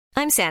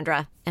I'm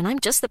Sandra, and I'm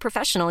just the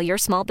professional your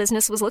small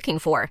business was looking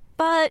for.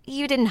 But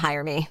you didn't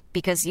hire me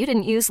because you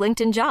didn't use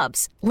LinkedIn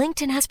Jobs.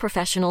 LinkedIn has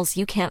professionals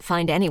you can't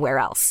find anywhere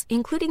else,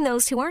 including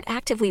those who aren't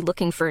actively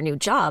looking for a new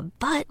job,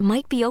 but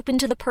might be open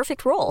to the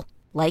perfect role,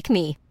 like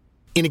me.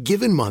 In a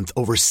given month,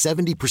 over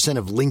 70%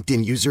 of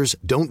LinkedIn users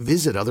don't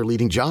visit other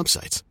leading job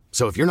sites.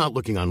 So if you're not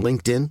looking on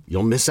LinkedIn,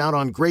 you'll miss out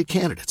on great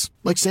candidates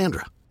like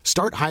Sandra.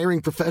 Start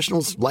hiring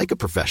professionals like a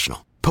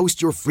professional.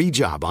 Post your free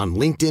job on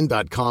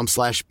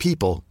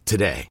linkedin.com/people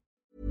today.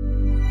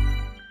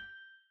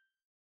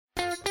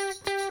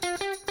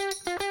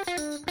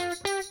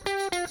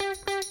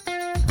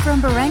 From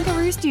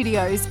Barangaroo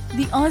Studios,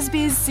 the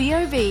AusBiz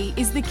COB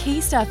is the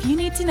key stuff you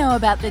need to know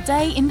about the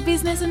day in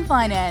business and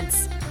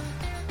finance.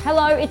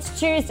 Hello, it's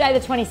Tuesday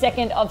the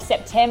 22nd of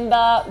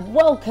September.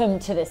 Welcome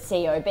to the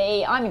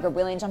COB. I'm Ingrid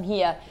Williams. I'm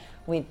here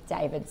with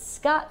David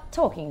Scott,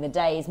 talking the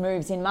day's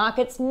moves in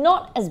markets.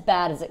 Not as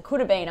bad as it could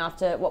have been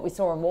after what we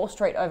saw on Wall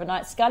Street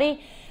overnight,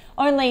 Scuddy.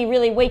 Only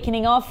really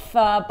weakening off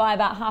by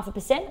about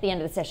 0.5% at the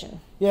end of the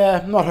session.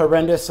 Yeah, not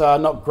horrendous,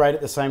 not great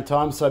at the same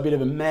time. So a bit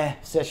of a meh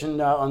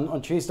session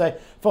on Tuesday,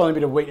 following a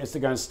bit of weakness to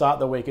go and start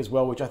the week as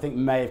well, which I think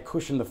may have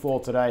cushioned the fall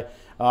today.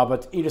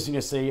 But interesting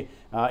to see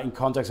in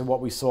context of what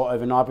we saw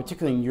overnight,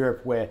 particularly in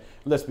Europe, where,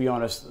 let's be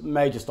honest,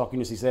 major stock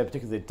indices there,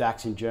 particularly the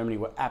DAX in Germany,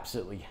 were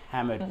absolutely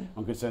hammered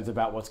on concerns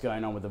about what's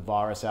going on with the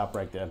virus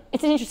outbreak there.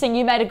 It's interesting,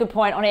 you made a good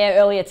point on air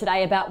earlier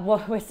today about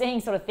what we're seeing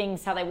sort of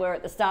things how they were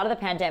at the start of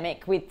the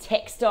pandemic, with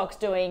tech stocks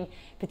doing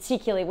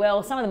particularly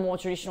well, some of the more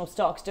traditional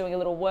stocks doing a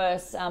little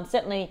worse.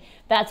 Certainly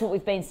that's what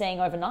we've been seeing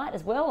overnight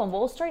as well on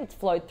Wall Street. It's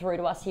flowed through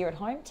to us here at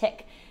home.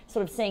 Tech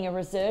sort of seeing a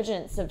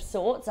resurgence of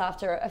sorts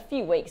after a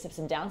few weeks of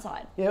some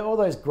downside. Yeah, all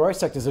those growth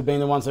sectors have been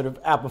the ones that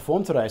have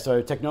outperformed today.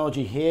 So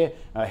technology here,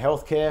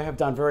 healthcare have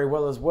done very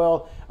well as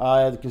well.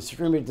 The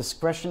consumer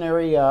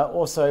discretionary,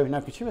 also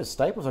consumer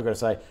staples, I've got to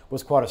say,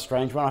 was quite a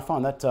strange one. I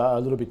find that a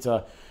little bit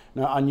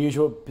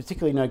unusual,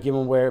 particularly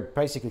given we're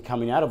basically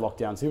coming out of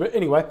lockdowns here. But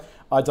anyway,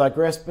 I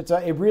digress. But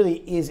it really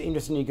is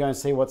interesting to go and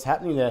see what's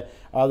happening there.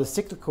 The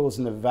cyclicals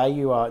and the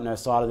value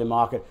side of the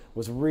market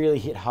was really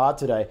hit hard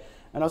today.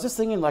 And I was just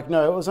thinking, it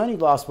was only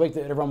last week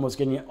that everyone was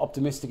getting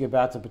optimistic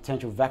about the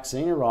potential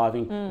vaccine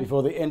arriving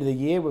before the end of the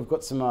year. We've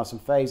got some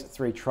phase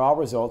 3 trial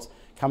results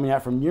coming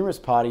out from numerous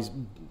parties,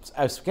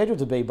 as scheduled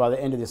to be by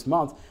the end of this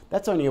month.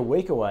 That's only a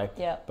week away.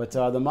 Yeah. But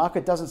the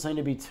market doesn't seem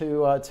to be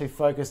too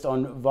focused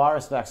on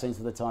virus vaccines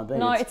for the time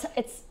being. No,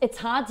 it's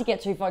hard to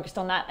get too focused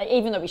on that,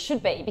 even though we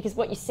should be, because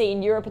what you see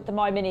in Europe at the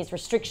moment is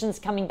restrictions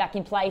coming back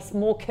in place,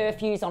 more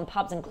curfews on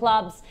pubs and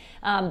clubs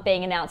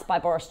being announced by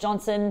Boris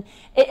Johnson.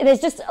 There's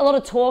just a lot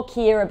of talk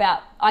here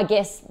about, I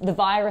guess, the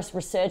virus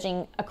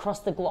resurging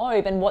across the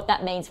globe and what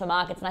that means for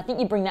markets. And I think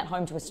you bring that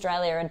home to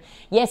Australia. And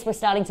yes, we're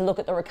starting to look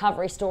at the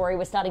recovery story.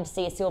 We're starting to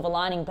see a silver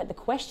lining. But the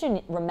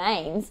question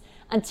remains,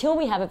 until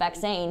we have a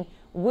vaccine,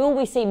 will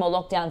we see more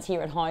lockdowns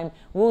here at home?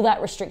 Will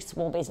that restrict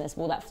small business?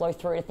 Will that flow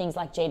through to things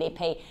like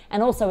GDP?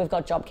 And also we've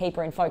got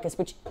JobKeeper in focus,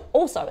 which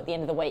also at the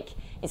end of the week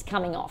is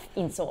coming off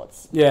in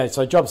sorts. Yeah,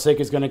 so JobSeeker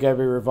is going to go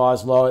be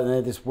revised lower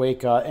there this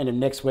week. End of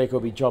next week will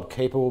be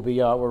JobKeeper will be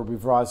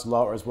revised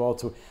lower as well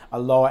to a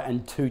lower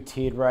and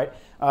two-tiered rate.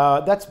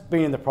 That's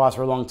been in the price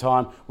for a long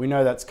time. We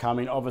know that's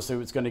coming. Obviously,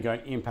 it's going to go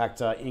and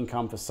impact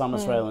income for some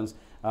Australians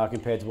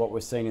compared to what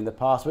we've seen in the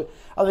past. But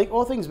I think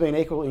all things being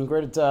equal,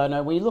 Ingrid,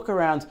 when you look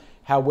around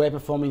how we're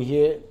performing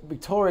here,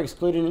 Victoria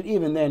excluded, and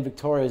even then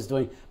Victoria is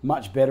doing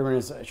much better and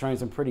is showing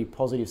some pretty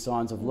positive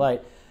signs of late.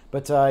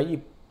 But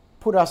you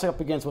put us up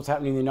against what's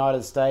happening in the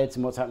United States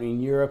and what's happening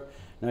in Europe.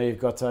 You've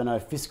got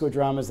fiscal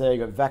dramas there,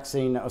 you've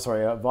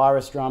got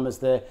virus dramas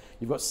there,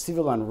 you've got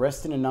civil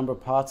unrest in a number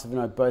of parts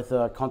of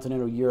both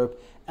continental Europe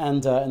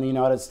and in the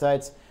United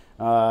States.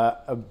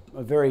 A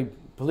very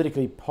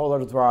politically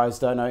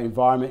polarized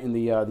environment in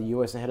the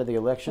US ahead of the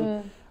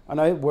election. I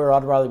know where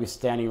I'd rather be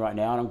standing right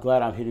now, and I'm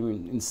glad I'm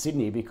hitting in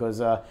Sydney,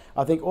 because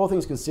I think all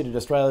things considered,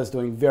 Australia's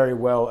doing very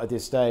well at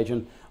this stage,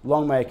 and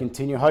long may it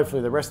continue.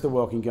 Hopefully the rest of the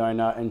world can go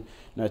and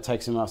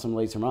take some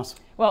leads from us.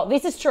 Well,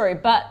 this is true,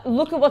 but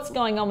look at what's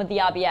going on with the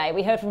RBA.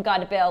 We heard from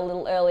Guy Debelle a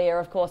little earlier,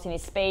 of course, in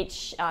his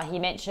speech. He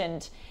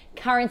mentioned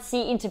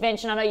currency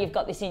intervention. I know you've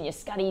got this in your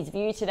Scuddy's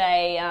view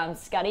today,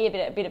 Scuddy,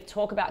 a bit of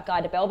talk about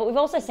Guy Debelle, but we've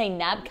also seen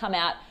NAB come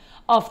out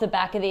off the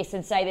back of this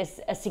and say there's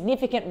a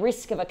significant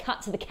risk of a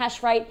cut to the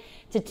cash rate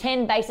to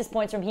 10 basis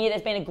points from here.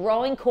 There's been a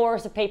growing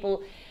chorus of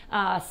people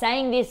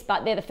saying this,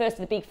 but they're the first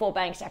of the big four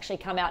banks to actually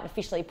come out and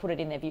officially put it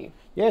in their view.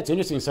 Yeah, it's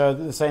interesting. So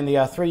they're saying the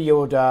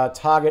 3-yield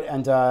target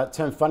and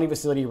term funding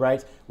facility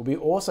rate will be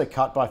also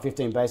cut by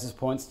 15 basis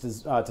points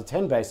to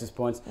 10 basis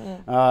points,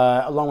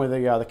 along with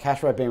the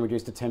cash rate being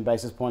reduced to 10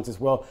 basis points as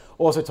well.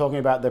 Also talking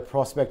about the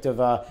prospect of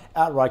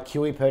outright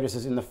QE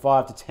purchases in the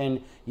 5 to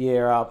 10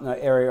 year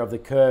area of the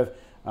curve.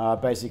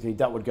 Basically,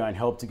 that would go and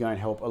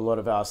help a lot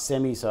of our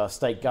semis,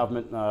 state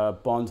government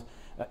bond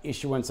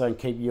issuance, and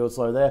keep yields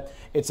low there.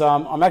 It's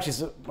I'm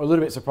actually a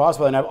little bit surprised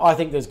by that. I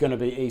think there's going to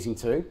be easing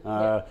too,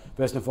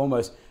 first and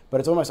foremost.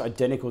 But it's almost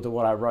identical to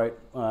what I wrote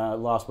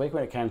last week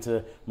when it came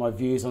to my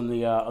views on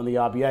the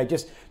RBA.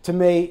 Just to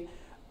me,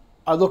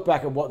 I look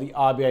back at what the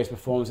RBA's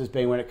performance has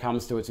been when it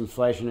comes to its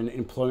inflation and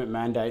employment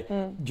mandate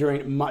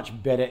during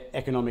much better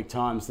economic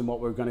times than what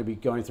we're going to be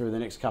going through the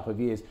next couple of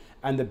years.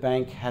 And the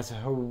bank has a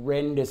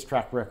horrendous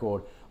track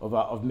record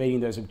of meeting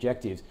those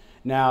objectives.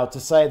 Now, to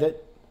say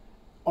that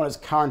on its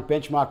current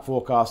benchmark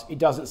forecast, it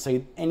doesn't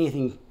see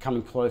anything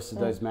coming close to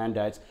those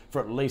mandates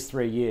for at least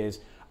 3 years,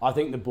 I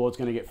think the board's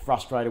going to get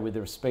frustrated with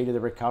the speed of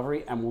the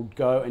recovery and will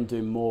go and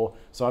do more.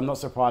 So I'm not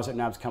surprised that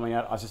NAB's coming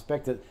out. I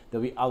suspect that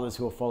there'll be others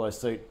who will follow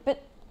suit.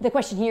 But the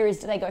question here is,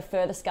 do they go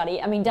further,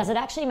 Scuddy? I mean, does it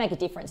actually make a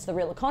difference to the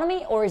real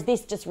economy, or is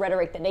this just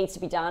rhetoric that needs to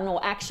be done or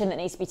action that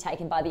needs to be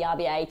taken by the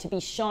RBA to be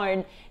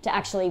shown to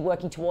actually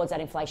working towards that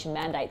inflation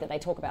mandate that they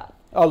talk about?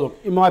 Oh, look,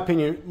 in my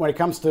opinion, when it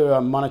comes to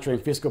monetary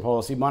and fiscal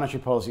policy,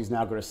 monetary policy has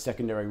now got a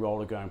secondary role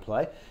to go and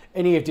play.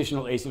 Any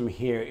additional easing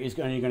here is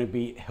only going to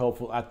be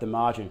helpful at the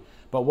margin.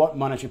 But what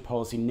monetary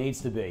policy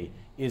needs to be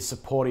is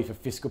supportive for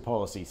fiscal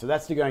policy. So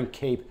that's to go and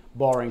keep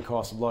borrowing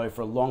costs low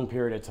for a long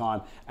period of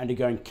time and to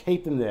go and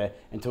keep them there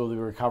until the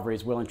recovery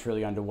is well and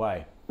truly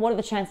underway. What are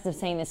the chances of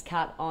seeing this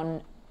cut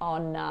on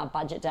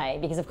budget day?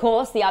 Because, of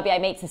course, the RBA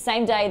meets the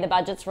same day the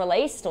budget's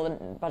released, or the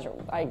budget,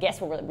 I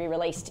guess, will be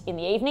released in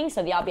the evening.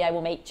 So the RBA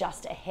will meet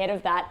just ahead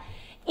of that.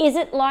 Is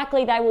it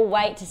likely they will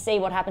wait to see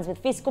what happens with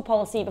fiscal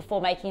policy before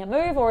making a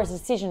move, or is a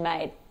decision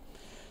made?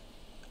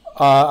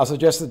 I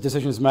suggest the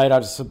decision's made.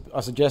 I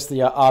suggest the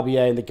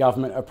RBA and the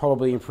government are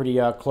probably in pretty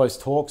close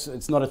talks.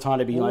 It's not a time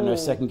to be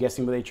second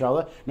guessing with each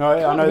other. No,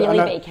 Can't I know.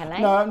 really be, can they?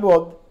 No,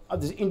 well,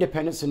 there's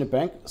independence in the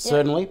bank,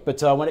 certainly.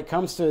 But when it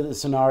comes to the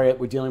scenario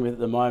we're dealing with at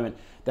the moment,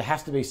 there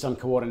has to be some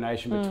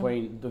coordination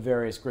between the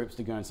various groups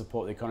to go and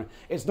support the economy.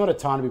 It's not a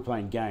time to be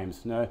playing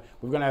games. No,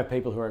 we're going to have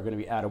people who are going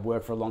to be out of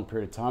work for a long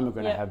period of time. We're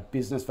going to have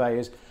business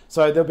failures.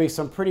 So there'll be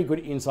some pretty good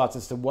insights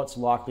as to what's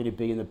likely to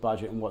be in the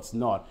budget and what's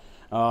not.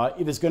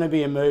 If there's going to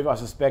be a move, I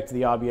suspect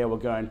the RBA will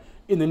go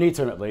in the near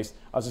term at least,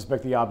 I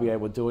suspect the RBA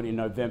will do it in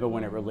November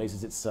when it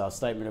releases its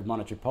statement of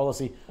monetary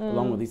policy,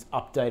 along with its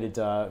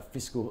updated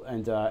fiscal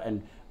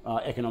and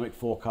economic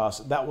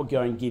forecast. That will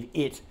go and give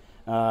it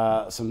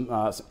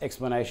some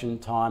explanation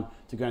time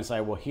to go and say,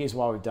 well, here's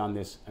why we've done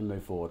this, and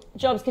move forward.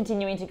 Jobs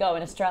continuing to go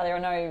in Australia. I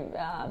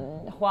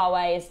know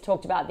Huawei has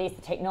talked about this,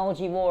 the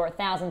technology war,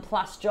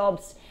 1,000+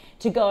 jobs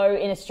to go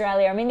in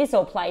Australia. I mean, this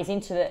all plays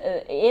into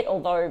it,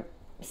 although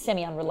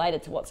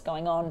semi-unrelated to what's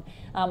going on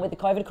with the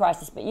COVID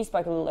crisis. But you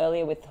spoke a little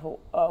earlier with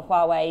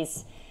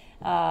Huawei's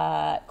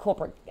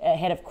corporate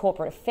head of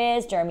corporate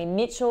affairs, Jeremy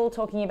Mitchell,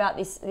 talking about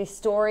this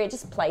story. It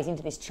just plays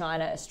into this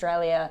China,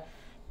 Australia,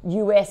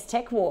 US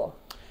tech war.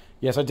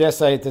 Yes, I dare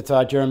say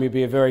that Jeremy will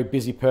be a very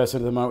busy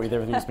person at the moment with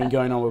everything that's been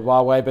going on with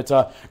Huawei,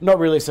 but not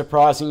really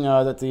surprising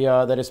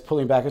that it's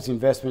pulling back its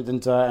investment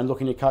and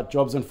looking to cut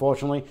jobs,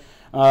 unfortunately.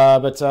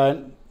 But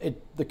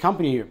the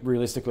company,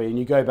 realistically, and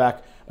you go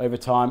back over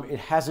time, it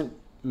hasn't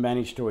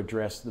managed to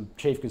address the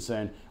chief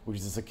concern, which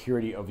is the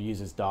security of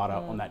users' data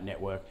on that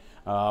network.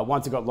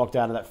 Once it got locked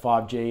out of that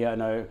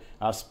 5G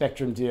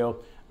spectrum deal,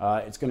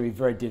 it's going to be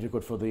very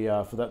difficult for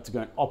that to go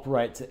and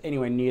operate to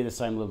anywhere near the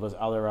same level as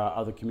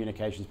other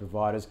communications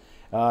providers.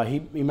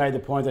 He made the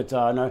point that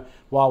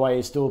Huawei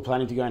is still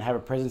planning to go and have a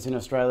presence in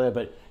Australia,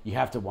 but you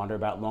have to wonder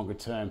about longer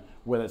term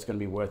whether it's going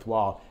to be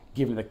worthwhile,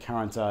 given the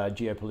current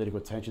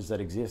geopolitical tensions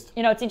that exist.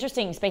 You know, it's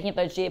interesting, speaking of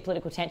those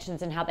geopolitical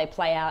tensions and how they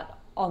play out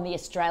on the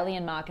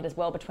Australian market as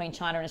well, between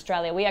China and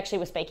Australia. We actually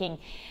were speaking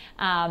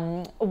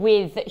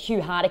with Hugh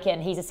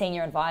Hardican. He's a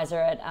senior advisor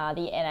at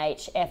the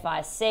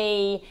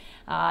NHFIC.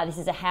 This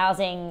is a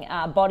housing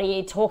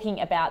body,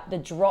 talking about the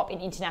drop in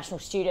international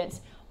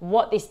students,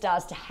 what this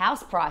does to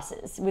house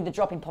prices with the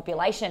drop in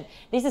population.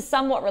 This is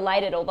somewhat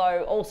related,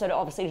 although also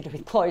obviously to do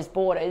with closed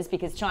borders,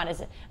 because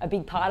China's a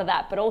big part of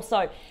that, but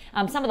also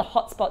some of the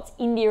hotspots,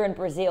 India and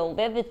Brazil,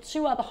 they're the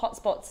two other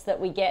hotspots that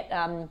we get,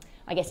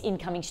 I guess,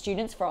 incoming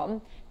students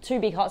from. Two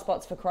big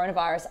hotspots for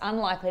coronavirus,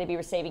 unlikely to be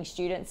receiving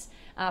students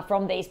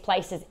from these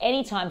places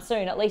anytime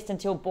soon, at least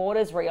until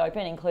borders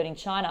reopen, including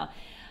China.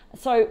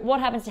 So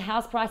what happens to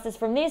house prices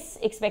from this?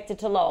 Expected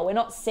to lower. We're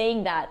not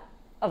seeing that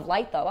of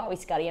late, though, are we,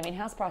 Scuddy? I mean,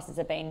 house prices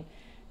have been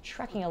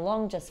tracking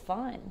along just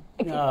fine.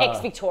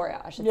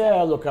 Ex-Victoria, I should say.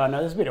 Yeah, look, I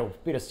know there's a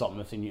bit of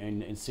softness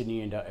in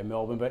Sydney and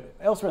Melbourne, but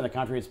elsewhere in the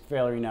country it's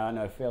fairly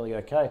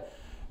okay.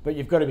 But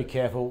you've got to be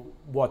careful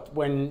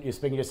when you're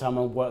speaking to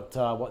someone what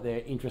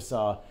their interests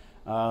are.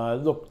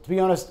 Look, to be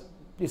honest,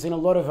 you've seen a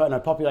lot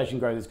of population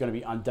growth is going to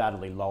be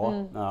undoubtedly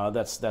lower.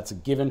 That's a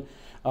given.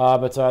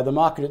 But the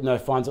market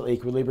finds its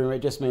equilibrium. It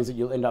just means that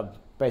you'll end up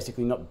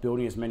basically not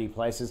building as many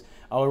places.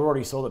 We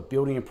already saw that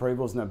building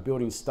approvals and the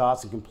building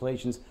starts and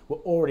completions were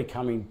already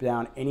coming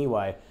down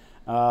anyway.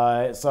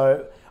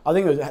 So I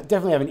think it would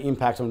definitely have an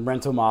impact on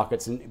rental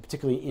markets, and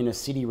particularly inner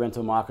city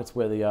rental markets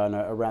where they are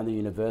around the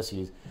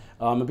universities.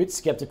 I'm a bit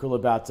sceptical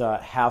about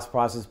house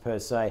prices per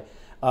se.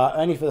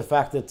 Only for the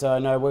fact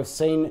that we've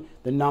seen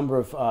the number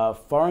of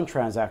foreign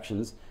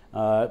transactions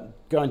go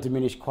and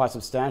diminish quite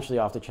substantially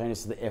after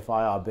changes to the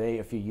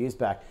FIRB a few years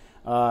back.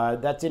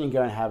 That didn't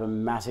go and have a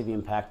massive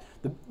impact.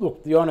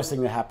 The honest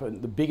thing that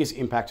happened, the biggest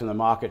impact on the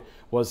market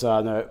was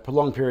the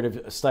prolonged period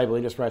of stable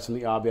interest rates from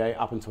the RBA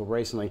up until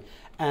recently,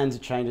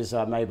 and changes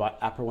made by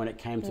APRA when it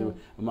came to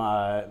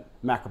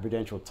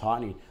macroprudential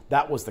tightening.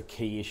 That was the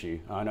key issue.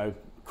 I know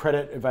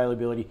credit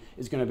availability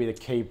is going to be the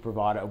key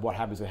provider of what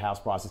happens with house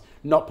prices,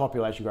 not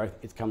population growth,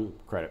 it's come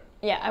credit.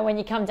 Yeah, and when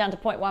you come down to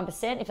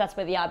 0.1%, if that's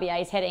where the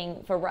RBA is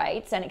heading for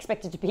rates and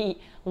expected to be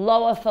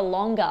lower for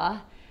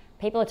longer,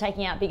 people are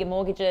taking out bigger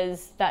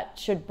mortgages that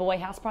should buoy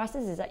house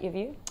prices. Is that your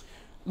view?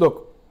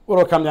 Look,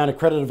 it'll come down to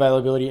credit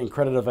availability, and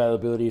credit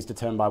availability is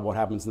determined by what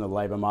happens in the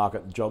labour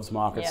market, the jobs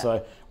market. Yeah.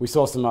 So we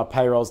saw some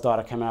payrolls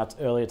data come out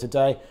earlier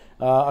today.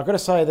 I've got to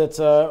say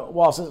that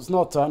whilst it's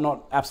not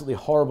absolutely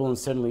horrible, and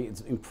certainly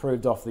it's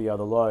improved off the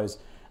lows,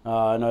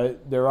 no,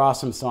 there are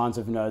some signs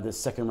of the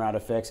second round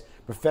effects.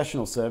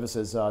 Professional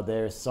services,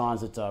 there are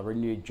signs that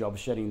renewed job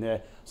shedding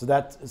there. So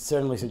that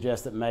certainly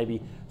suggests that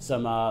maybe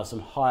some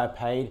higher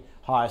paid,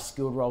 higher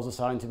skilled roles are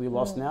starting to be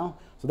lost now.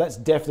 So that's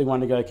definitely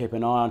one to go keep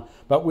an eye on.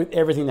 But with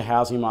everything in the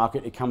housing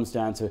market, it comes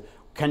down to,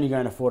 can you go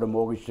and afford a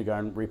mortgage to go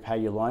and repay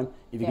your loan?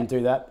 If you can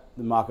do that,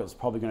 the market's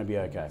probably going to be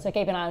okay. So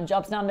keep an eye on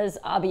jobs numbers,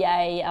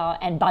 RBA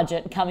and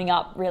budget coming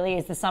up really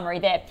is the summary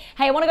there.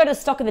 Hey, I want to go to the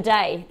stock of the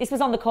day. This was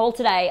on the call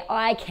today.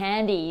 Eye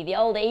candy, the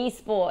old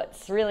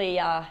esports really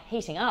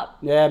heating up.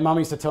 Yeah, Mum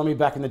used to tell me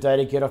back in the day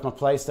to get off my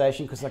PlayStation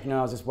because I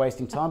was just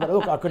wasting time. But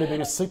look, I could have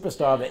been a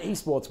superstar of the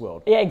esports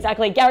world. Yeah,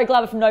 exactly. Gary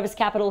Glover from Novus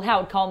Capital,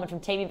 Howard Coleman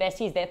from Team Invest.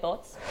 Here's their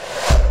thoughts.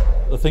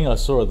 The thing I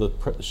saw, the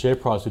share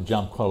price had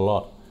jumped quite a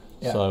lot.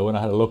 Yeah. So when I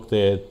had a look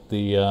there,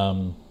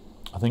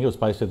 I think it was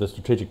basically the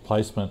strategic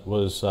placement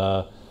was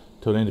to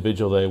an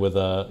individual there with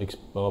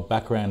a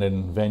background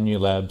in Venue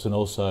Labs, and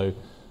also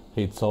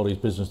he'd sold his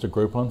business to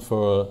Groupon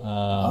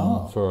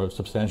for a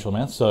substantial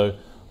amount. So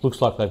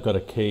looks like they've got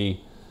a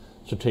key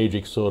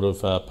strategic sort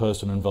of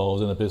person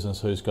involved in the business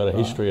who's got a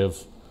history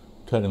of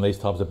turning these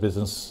types of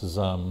businesses,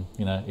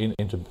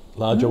 into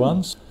larger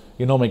ones.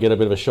 You normally get a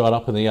bit of a shot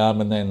up in the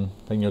arm, and then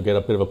you'll get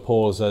a bit of a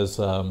pause as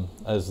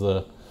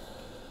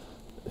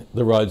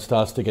the road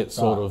starts to get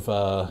sort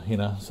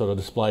of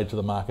displayed to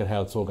the market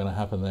how it's all going to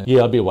happen there.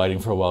 Yeah, I'd be waiting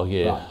for a while.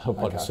 Yeah, right. I'd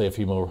like to see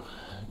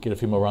get a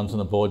few more runs on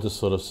the board, just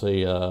sort of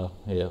see.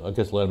 I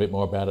guess learn a bit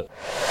more about it.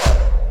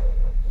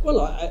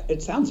 Well,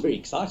 it sounds very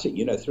exciting.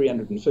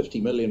 350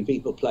 million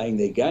people playing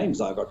their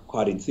games. I got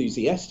quite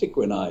enthusiastic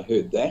when I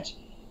heard that.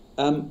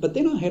 But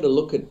then I had a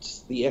look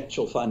at the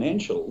actual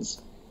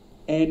financials,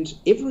 and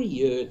every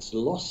year it's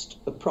lost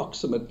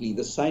approximately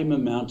the same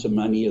amount of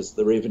money as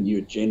the revenue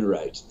it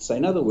generated. So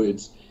in other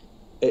words,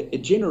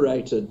 it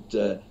generated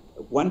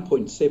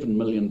 $1.7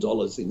 million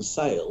in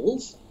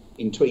sales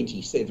in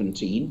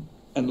 2017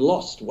 and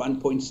lost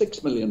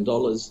 $1.6 million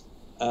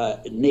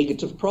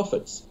negative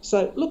profits. So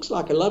it looks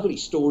like a lovely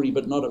story,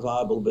 but not a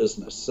viable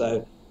business.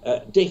 So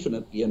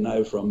definitely a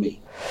no from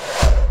me.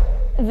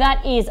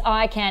 That is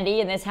eye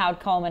candy, and there's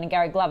Howard Coleman and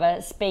Gary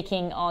Glover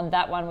speaking on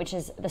that one, which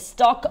is the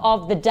stock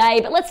of the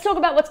day. But let's talk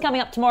about what's coming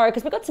up tomorrow,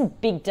 because we've got some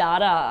big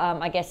data,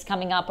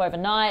 coming up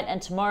overnight.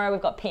 And tomorrow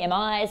we've got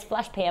PMIs,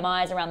 flash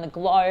PMIs around the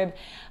globe,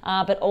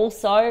 but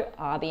also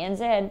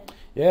RBNZ.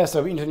 Yeah, so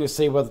it'll be interesting to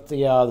see what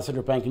the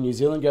Central Bank in New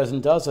Zealand goes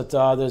and does.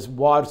 There's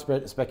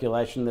widespread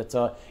speculation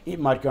that it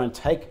might go and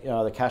take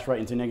the cash rate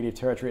into negative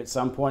territory at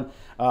some point.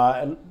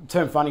 And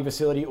term funding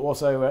facility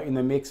also in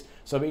the mix.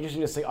 So it'll be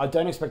interesting to see. I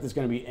don't expect there's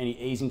going to be any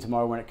easing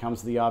tomorrow when it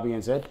comes to the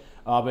RBNZ,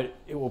 but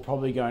it will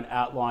probably go and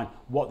outline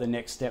what the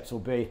next steps will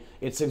be.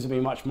 It seems to be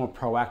much more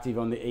proactive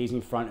on the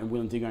easing front and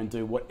willing to go and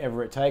do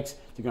whatever it takes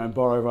to go and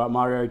borrow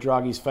Mario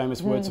Draghi's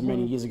famous words from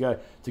many years ago,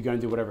 to go and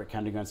do whatever it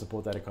can to go and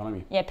support that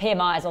economy. Yeah,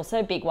 PMI is also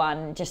a big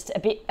one, just a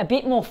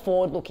bit more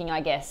forward-looking,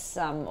 I guess,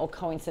 or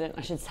coincident,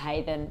 I should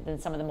say, than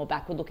some of the more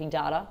backward-looking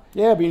data.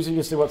 Yeah, it'll be interesting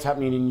to see what's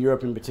happening in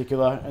Europe in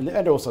particular,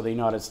 and also the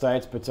United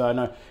States. But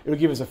no, it'll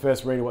give us a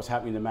first read of what's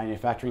happening in the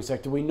manufacturing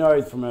sector. We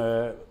know from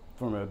a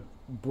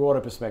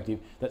broader perspective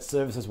that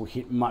services will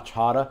hit much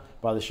harder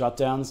by the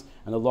shutdowns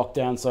and the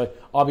lockdown. So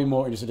I'll be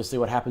more interested to see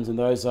what happens in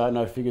those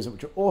figures,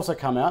 which will also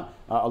come out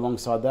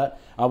alongside that.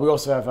 We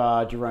also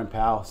have Jerome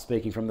Powell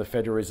speaking from the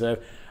Federal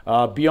Reserve.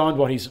 Beyond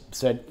what he's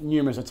said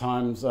numerous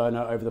times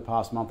over the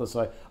past month or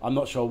so, I'm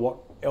not sure what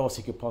else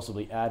he could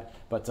possibly add,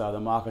 but the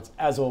markets,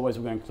 as always,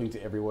 we're going to cling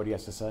to every word he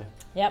has to say.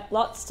 Yep,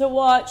 lots to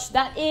watch.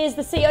 That is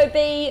the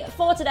COB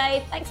for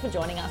today. Thanks for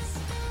joining us.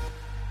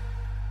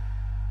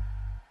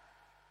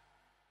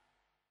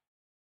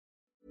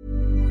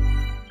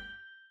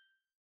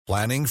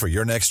 Planning for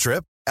your next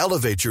trip?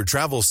 Elevate your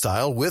travel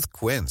style with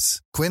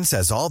Quince. Quince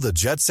has all the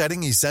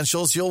jet-setting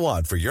essentials you'll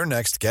want for your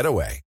next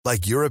getaway,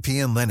 like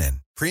European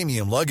linen,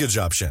 premium luggage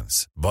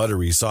options,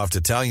 buttery soft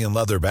Italian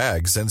leather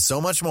bags, and so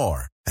much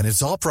more. And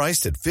it's all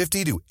priced at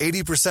 50 to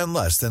 80%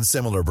 less than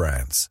similar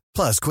brands.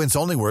 Plus, Quince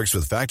only works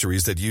with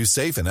factories that use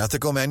safe and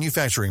ethical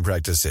manufacturing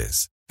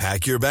practices.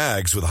 Pack your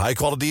bags with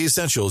high-quality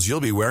essentials you'll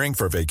be wearing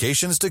for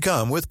vacations to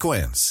come with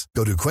Quince.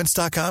 Go to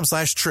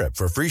quince.com/trip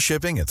for free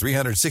shipping and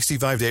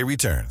 365-day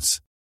returns.